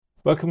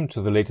Welcome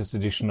to the latest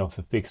edition of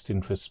the Fixed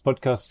Interest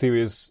podcast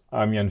series.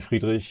 I'm Jan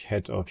Friedrich,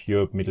 head of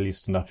Europe, Middle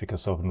East and Africa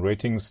Sovereign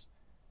Ratings.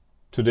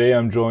 Today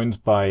I'm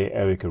joined by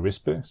Erica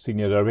Rispe,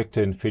 Senior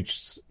Director in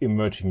Fitch's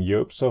Emerging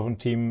Europe Sovereign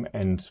Team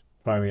and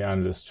Primary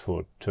Analyst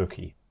for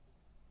Turkey.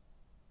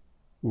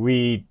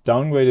 We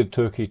downgraded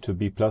Turkey to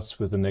B+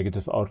 with a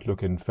negative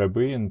outlook in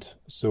February, and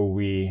so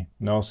we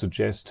now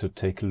suggest to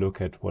take a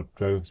look at what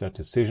drove that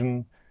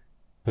decision,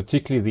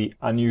 particularly the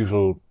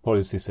unusual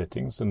policy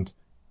settings and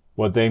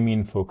what they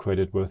mean for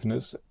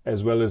creditworthiness,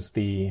 as well as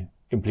the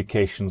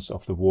implications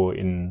of the war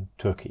in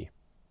Turkey.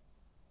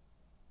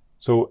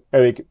 So,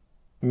 Eric,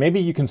 maybe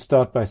you can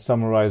start by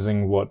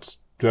summarizing what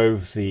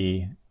drove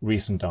the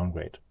recent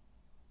downgrade.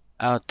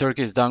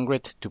 Turkey's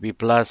downgrade to B+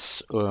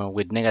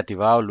 with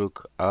negative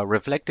outlook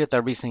reflected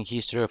a recent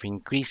history of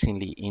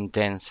increasingly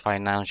intense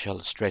financial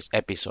stress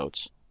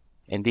episodes,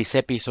 and these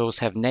episodes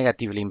have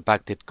negatively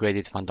impacted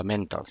credit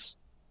fundamentals.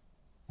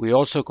 We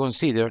also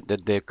consider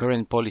that the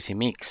current policy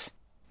mix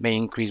may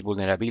increase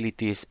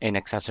vulnerabilities and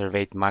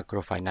exacerbate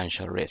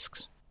macro-financial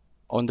risks.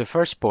 On the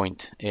first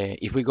point,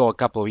 if we go a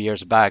couple of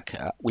years back,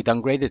 we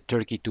downgraded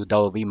Turkey to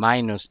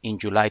BB- in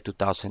July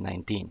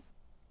 2019.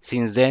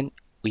 Since then,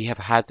 we have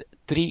had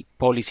three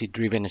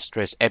policy-driven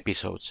stress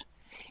episodes,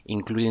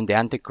 including the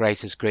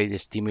anti-crisis credit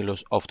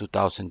stimulus of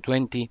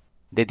 2020,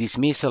 the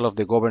dismissal of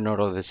the governor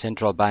of the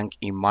central bank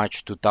in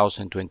March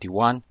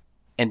 2021,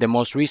 and the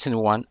most recent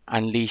one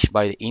unleashed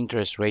by the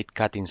interest rate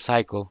cutting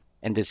cycle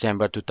in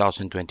December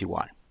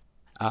 2021.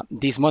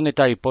 This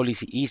monetary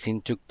policy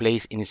easing took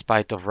place in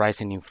spite of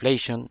rising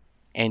inflation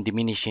and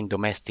diminishing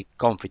domestic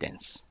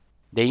confidence.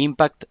 The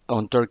impact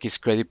on Turkey's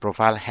credit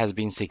profile has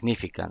been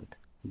significant.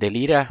 The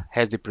lira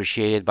has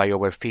depreciated by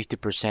over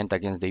 50%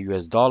 against the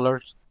US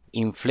dollar.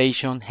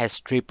 Inflation has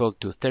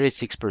tripled to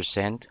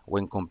 36%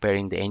 when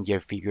comparing the end-year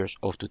figures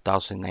of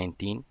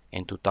 2019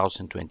 and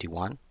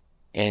 2021.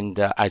 And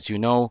as you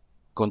know,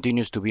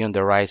 continues to be on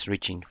the rise,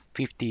 reaching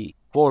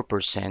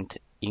 54%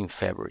 in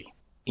February.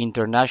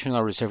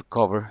 International reserve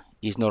cover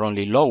is not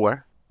only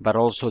lower, but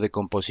also the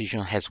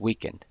composition has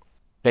weakened,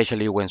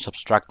 especially when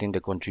subtracting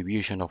the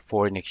contribution of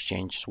foreign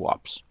exchange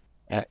swaps.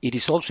 It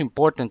is also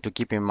important to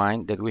keep in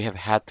mind that we have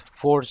had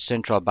four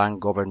central bank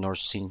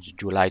governors since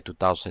July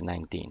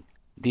 2019.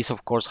 This,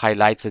 of course,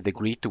 highlights the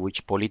degree to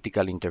which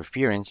political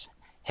interference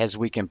has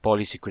weakened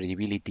policy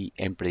credibility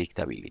and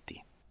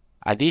predictability.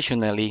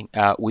 Additionally,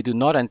 we do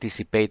not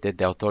anticipate that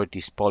the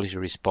authorities' policy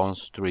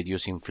response to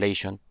reduce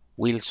inflation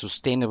will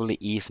sustainably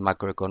ease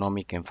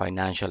macroeconomic and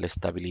financial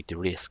stability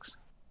risks.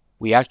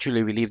 We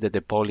actually believe that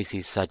the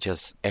policies such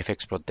as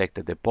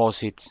FX-protected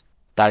deposits,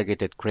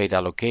 targeted credit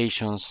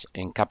allocations,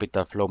 and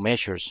capital flow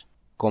measures,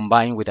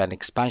 combined with an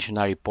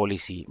expansionary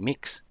policy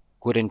mix,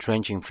 could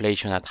entrench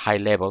inflation at high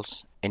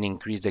levels and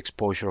increase the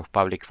exposure of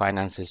public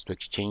finances to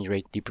exchange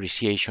rate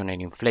depreciation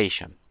and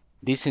inflation.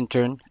 This in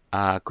turn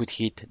could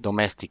hit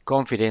domestic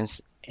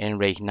confidence and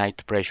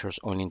reignite pressures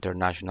on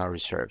international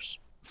reserves.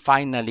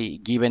 Finally,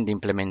 given the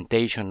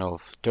implementation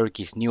of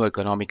Turkey's new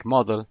economic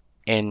model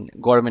and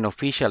government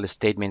official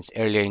statements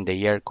earlier in the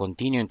year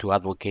continuing to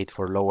advocate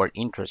for lower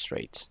interest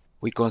rates,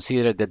 we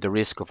consider that the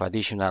risk of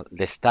additional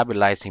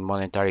destabilizing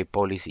monetary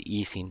policy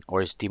easing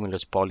or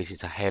stimulus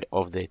policies ahead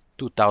of the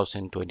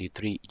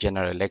 2023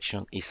 general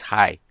election is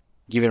high.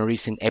 Given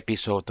recent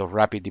episodes of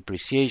rapid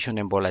depreciation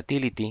and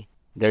volatility,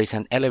 there is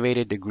an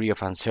elevated degree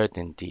of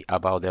uncertainty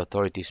about the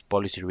authorities'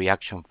 policy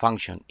reaction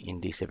function in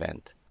this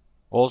event.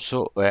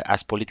 Also,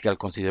 as political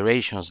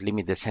considerations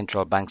limit the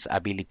central bank's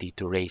ability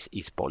to raise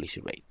its policy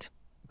rate.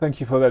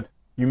 Thank you for that.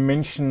 You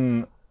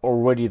mentioned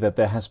already that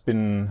there has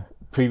been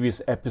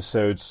previous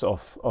episodes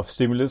of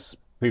stimulus,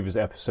 previous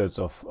episodes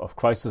of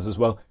crisis as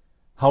well.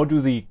 How do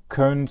the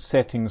current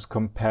settings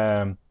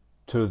compare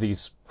to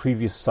these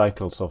previous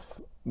cycles of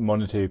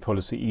monetary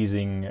policy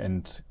easing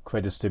and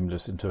credit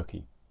stimulus in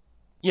Turkey?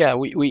 Yeah,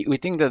 we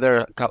think that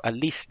there are at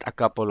least a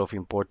couple of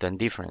important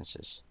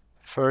differences.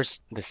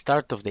 First, the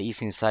start of the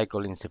easing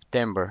cycle in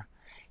September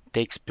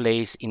takes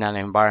place in an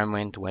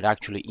environment where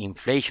actually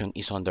inflation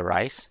is on the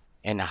rise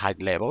and at high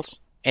levels,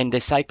 and the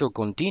cycle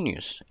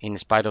continues in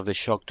spite of the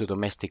shock to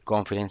domestic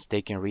confidence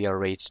taking real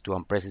rates to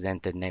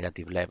unprecedented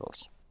negative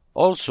levels.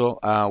 Also,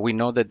 we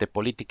know that the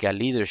political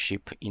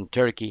leadership in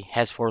Turkey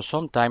has for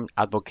some time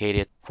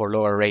advocated for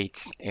lower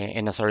rates,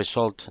 and as a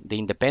result, the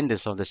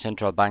independence of the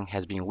central bank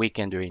has been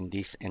weakened during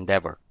this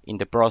endeavor. In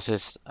the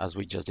process, as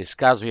we just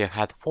discussed, we have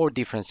had four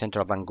different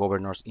central bank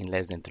governors in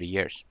less than 3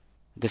 years.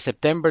 The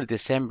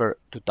September-December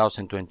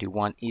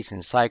 2021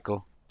 easing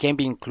cycle can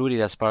be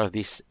included as part of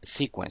this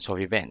sequence of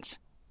events.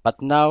 But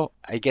now,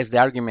 I guess the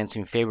arguments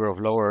in favor of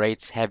lower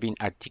rates have been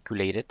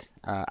articulated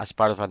as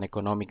part of an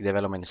economic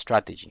development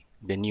strategy,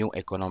 the new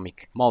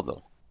economic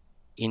model.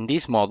 In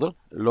this model,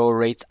 lower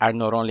rates are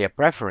not only a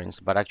preference,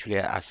 but actually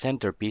a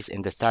centerpiece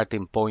and the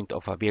starting point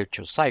of a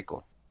virtuous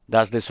cycle.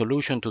 Thus, the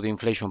solution to the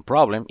inflation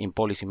problem, in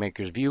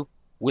policymakers' view,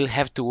 will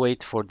have to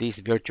wait for this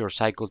virtuous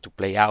cycle to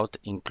play out,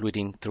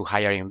 including through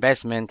higher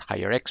investment,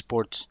 higher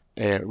exports,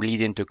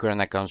 leading to current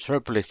account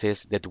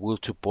surpluses that will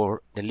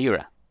support the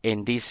lira.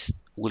 And this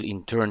will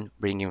in turn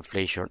bring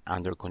inflation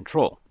under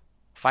control.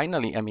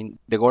 Finally,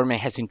 the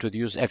government has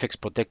introduced FX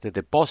protected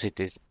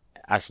deposits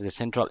as the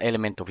central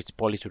element of its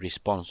policy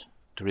response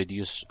to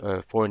reduce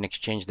foreign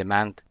exchange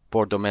demand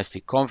for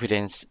domestic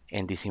confidence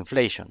and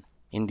disinflation.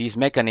 In this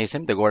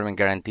mechanism, the government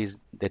guarantees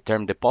the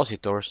term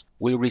depositors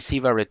will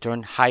receive a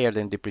return higher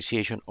than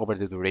depreciation over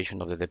the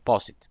duration of the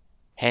deposit.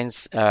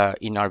 Hence,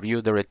 in our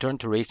view, the return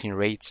to raising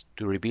rates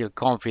to rebuild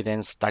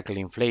confidence, tackle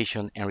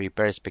inflation, and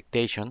repair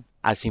expectation,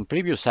 as in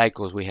previous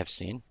cycles we have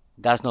seen,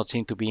 does not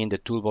seem to be in the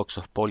toolbox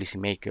of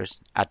policymakers,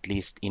 at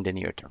least in the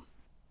near term.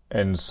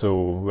 And so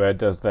where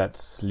does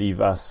that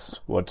leave us?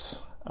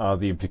 What are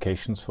the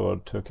implications for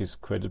Turkey's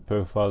credit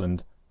profile,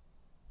 and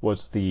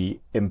what's the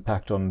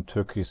impact on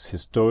Turkey's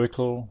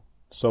historical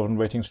sovereign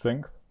rating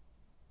strength?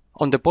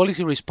 On the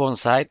policy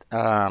response side,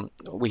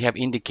 we have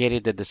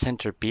indicated that the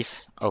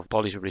centerpiece of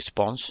policy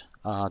response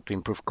to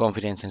improve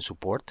confidence and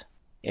support,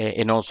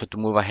 and also to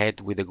move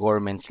ahead with the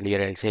government's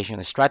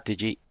liberalization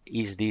strategy,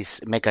 is this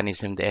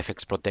mechanism, the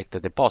FX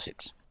protected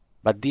deposits.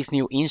 But this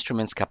new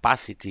instrument's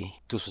capacity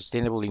to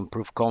sustainably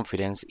improve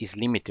confidence is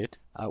limited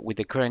with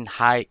the current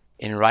high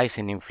and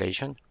rising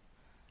inflation,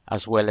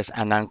 as well as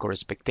unanchored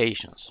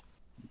expectations.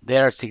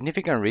 There are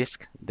significant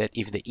risks that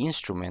if the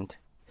instrument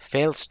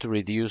fails to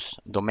reduce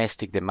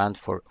domestic demand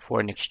for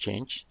foreign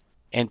exchange,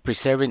 and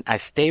preserving a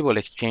stable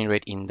exchange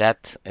rate in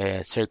that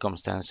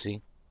circumstance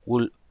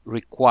will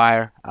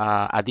require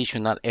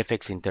additional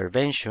FX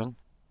intervention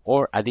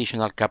or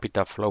additional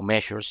capital flow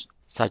measures,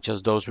 such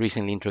as those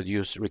recently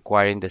introduced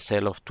requiring the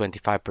sale of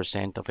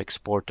 25% of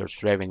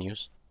exporters'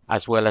 revenues,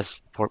 as well as,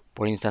 for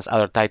instance,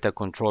 other tighter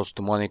controls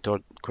to monitor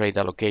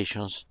credit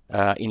allocations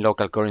in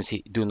local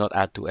currency do not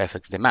add to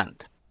FX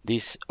demand.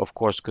 This, of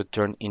course, could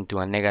turn into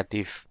a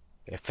negative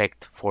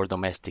effect for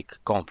domestic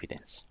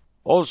confidence.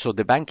 Also,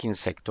 the banking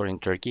sector in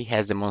Turkey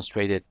has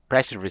demonstrated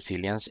price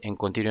resilience and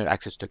continued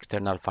access to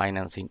external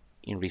financing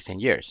in recent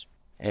years.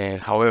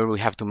 However, we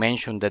have to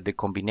mention that the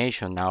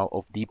combination now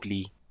of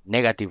deeply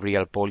negative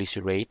real policy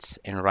rates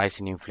and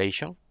rising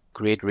inflation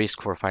create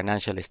risk for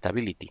financial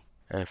stability.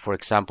 For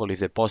example,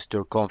 if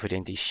depositor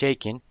confidence is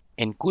shaken,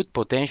 and could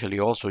potentially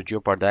also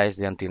jeopardize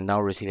the until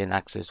now resilient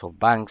access of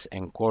banks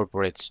and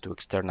corporates to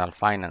external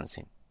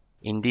financing.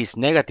 In this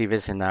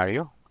negative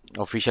scenario,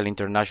 official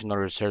international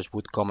reserves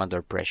would come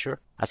under pressure,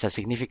 as a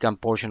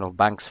significant portion of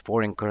banks'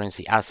 foreign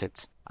currency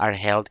assets are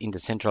held in the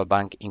central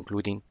bank,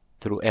 including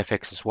through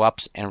FX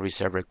swaps and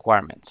reserve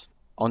requirements.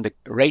 On the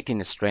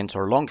rating strengths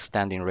or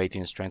long-standing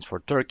rating strengths for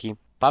Turkey,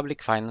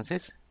 public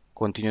finances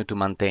continue to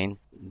maintain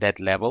debt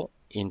level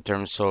in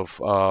terms of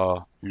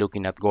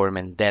looking at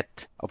government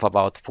debt of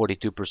about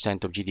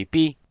 42% of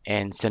GDP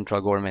and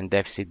central government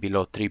deficit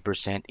below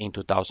 3% in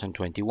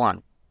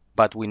 2021.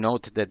 But we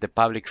note that the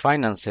public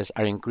finances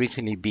are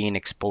increasingly being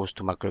exposed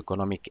to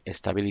macroeconomic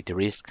stability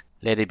risks,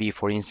 let it be,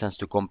 for instance,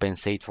 to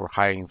compensate for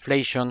higher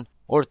inflation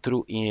or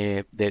through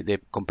the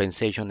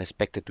compensation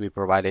expected to be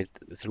provided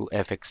through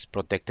FX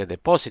protected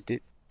deposits,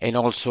 and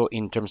also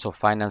in terms of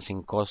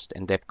financing cost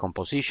and debt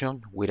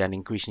composition with an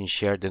increasing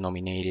share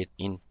denominated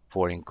in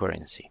foreign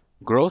currency.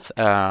 Growth,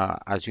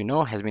 as you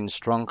know, has been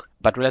strong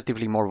but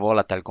relatively more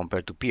volatile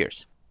compared to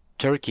peers.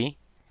 Turkey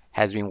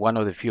has been one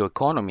of the few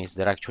economies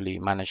that actually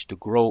managed to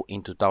grow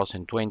in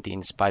 2020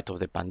 in spite of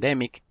the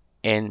pandemic,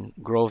 and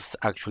growth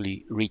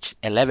actually reached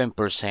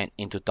 11%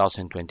 in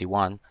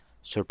 2021,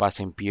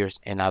 surpassing peers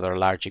and other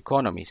large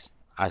economies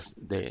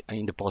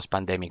in the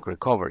post-pandemic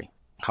recovery.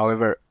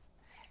 However,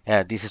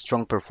 this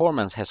strong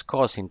performance has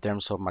caused in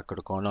terms of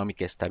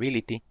macroeconomic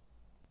stability,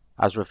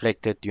 as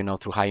reflected,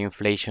 through high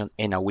inflation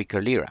and a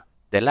weaker lira.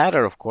 The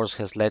latter, of course,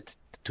 has led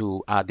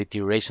to a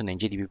deterioration in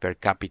GDP per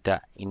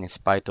capita in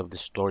spite of the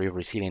story of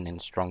resilient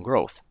and strong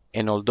growth.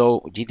 And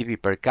although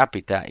GDP per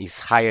capita is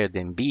higher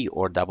than B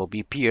or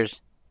BB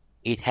peers,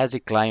 it has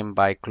declined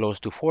by close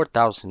to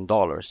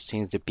 $4,000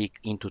 since the peak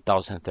in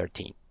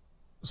 2013.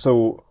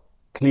 So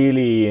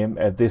clearly,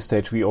 at this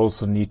stage, we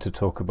also need to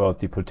talk about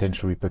the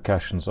potential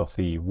repercussions of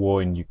the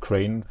war in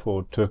Ukraine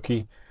for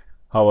Turkey.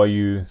 How are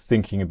you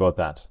thinking about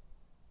that?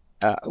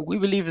 We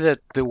believe that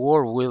the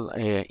war will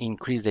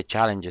increase the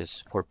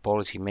challenges for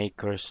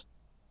policymakers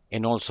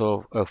and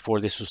also for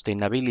the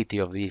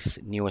sustainability of this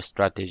new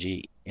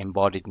strategy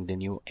embodied in the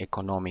new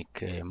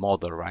economic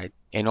model, right?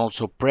 And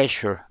also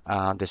pressure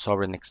the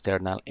sovereign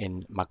external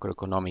and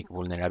macroeconomic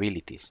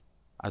vulnerabilities.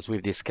 As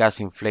we've discussed,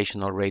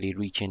 inflation already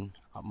reaching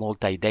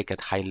multi-decade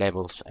high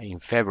levels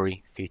in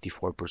February,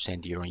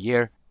 54% year on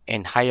year,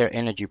 and higher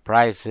energy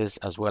prices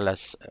as well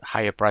as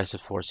higher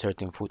prices for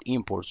certain food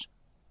imports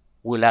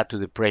will add to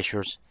the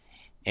pressures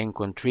and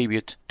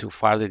contribute to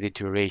further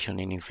deterioration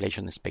in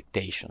inflation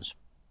expectations.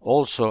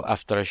 Also,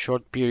 after a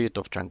short period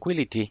of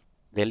tranquility,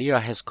 the lira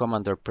has come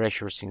under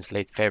pressure since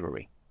late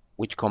February,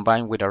 which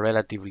combined with a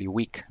relatively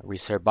weak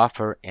reserve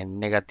buffer and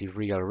negative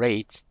real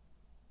rates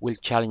will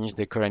challenge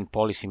the current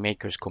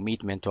policymakers'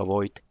 commitment to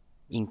avoid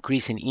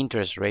increasing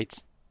interest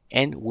rates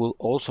and will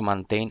also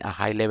maintain a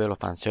high level of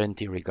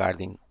uncertainty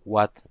regarding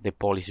what the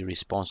policy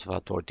response of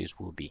authorities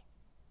will be.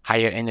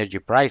 Higher energy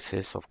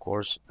prices, of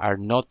course, are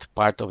not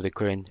part of the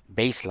current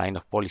baseline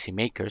of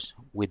policymakers,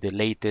 with the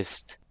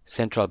latest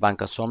central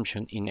bank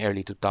assumption in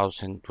early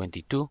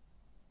 2022,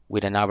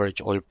 with an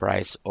average oil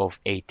price of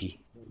 $80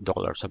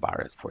 a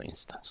barrel, for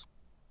instance.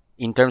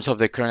 In terms of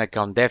the current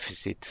account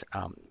deficit,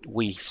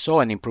 we saw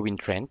an improving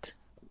trend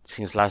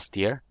since last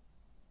year,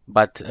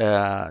 but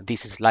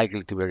this is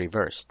likely to be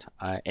reversed.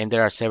 And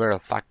there are several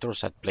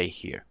factors at play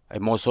here. A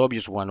most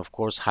obvious one, of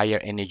course, higher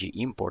energy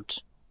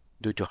imports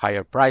due to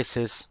higher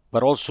prices,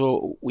 but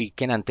also we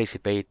can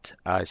anticipate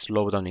a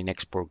slowdown in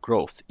export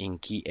growth in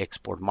key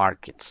export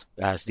markets,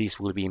 as this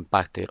will be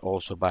impacted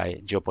also by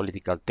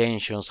geopolitical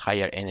tensions,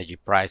 higher energy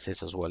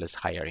prices, as well as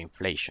higher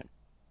inflation.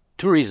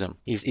 Tourism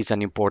is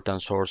an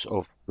important source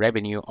of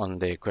revenue on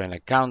the current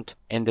account,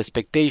 and the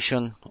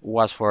expectation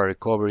was for a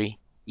recovery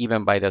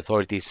even by the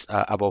authorities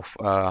above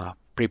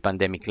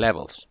pre-pandemic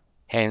levels.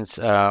 Hence,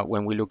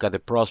 when we look at the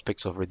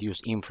prospects of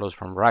reduced inflows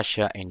from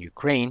Russia and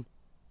Ukraine,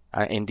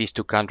 and these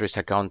two countries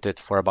accounted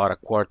for about a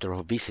quarter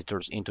of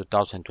visitors in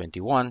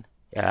 2021,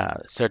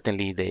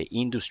 certainly the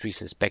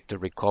industry's expected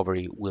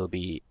recovery will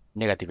be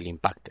negatively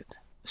impacted.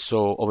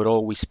 So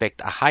overall, we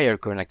expect a higher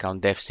current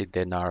account deficit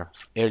than our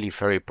early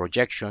February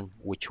projection,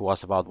 which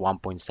was about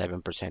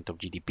 1.7% of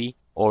GDP,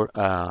 or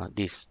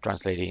this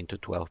translated into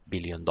 $12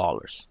 billion.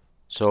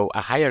 So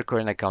a higher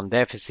current account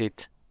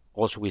deficit.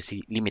 Also, we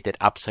see limited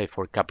upside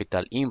for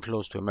capital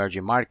inflows to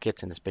emerging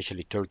markets, and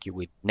especially Turkey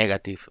with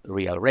negative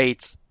real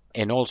rates.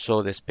 And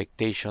also the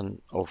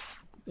expectation of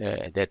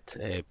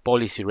that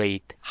policy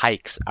rate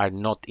hikes are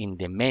not in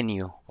the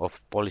menu of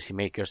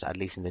policymakers, at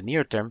least in the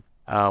near term.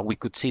 We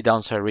could see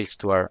downside risks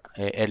to our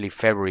early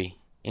February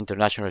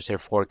international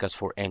reserve forecast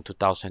for end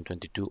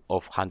 2022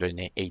 of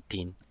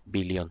 $118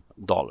 billion.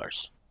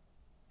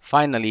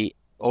 Finally,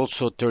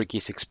 also Turkey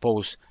is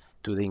exposed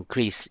to the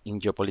increase in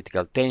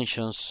geopolitical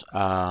tensions,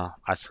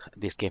 as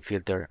this can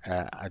filter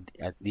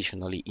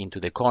additionally into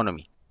the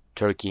economy.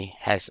 Turkey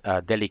has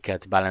a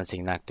delicate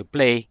balancing act to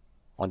play,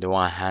 on the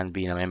one hand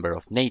being a member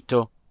of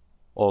NATO,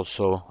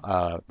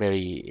 also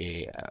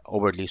very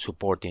overtly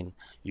supporting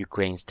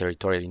Ukraine's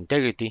territorial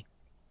integrity,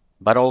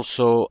 but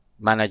also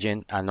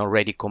managing an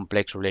already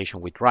complex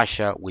relation with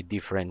Russia, with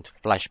different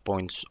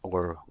flashpoints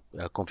or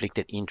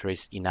conflicted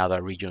interests in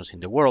other regions in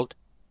the world,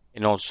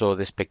 and also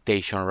the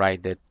expectation,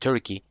 right, that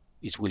Turkey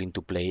is willing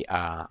to play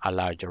a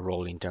larger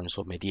role in terms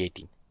of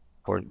mediating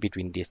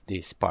between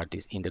these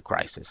parties in the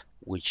crisis,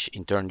 which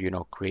in turn,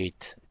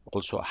 create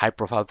also a high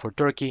profile for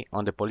Turkey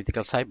on the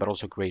political side, but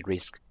also great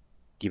risk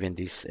given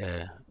this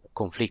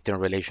conflicting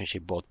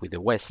relationship both with the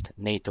West,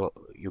 NATO,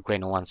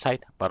 Ukraine on one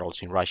side, but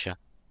also in Russia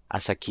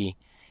as a key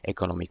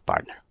economic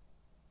partner.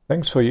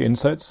 Thanks for your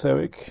insights,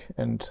 Eric,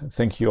 and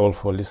thank you all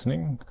for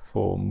listening.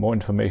 For more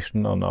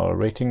information on our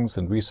ratings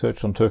and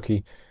research on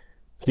Turkey,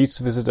 please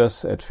visit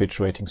us at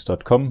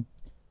fitchratings.com.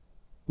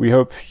 We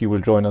hope you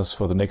will join us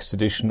for the next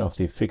edition of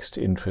the Fixed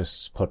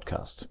Interests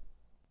podcast.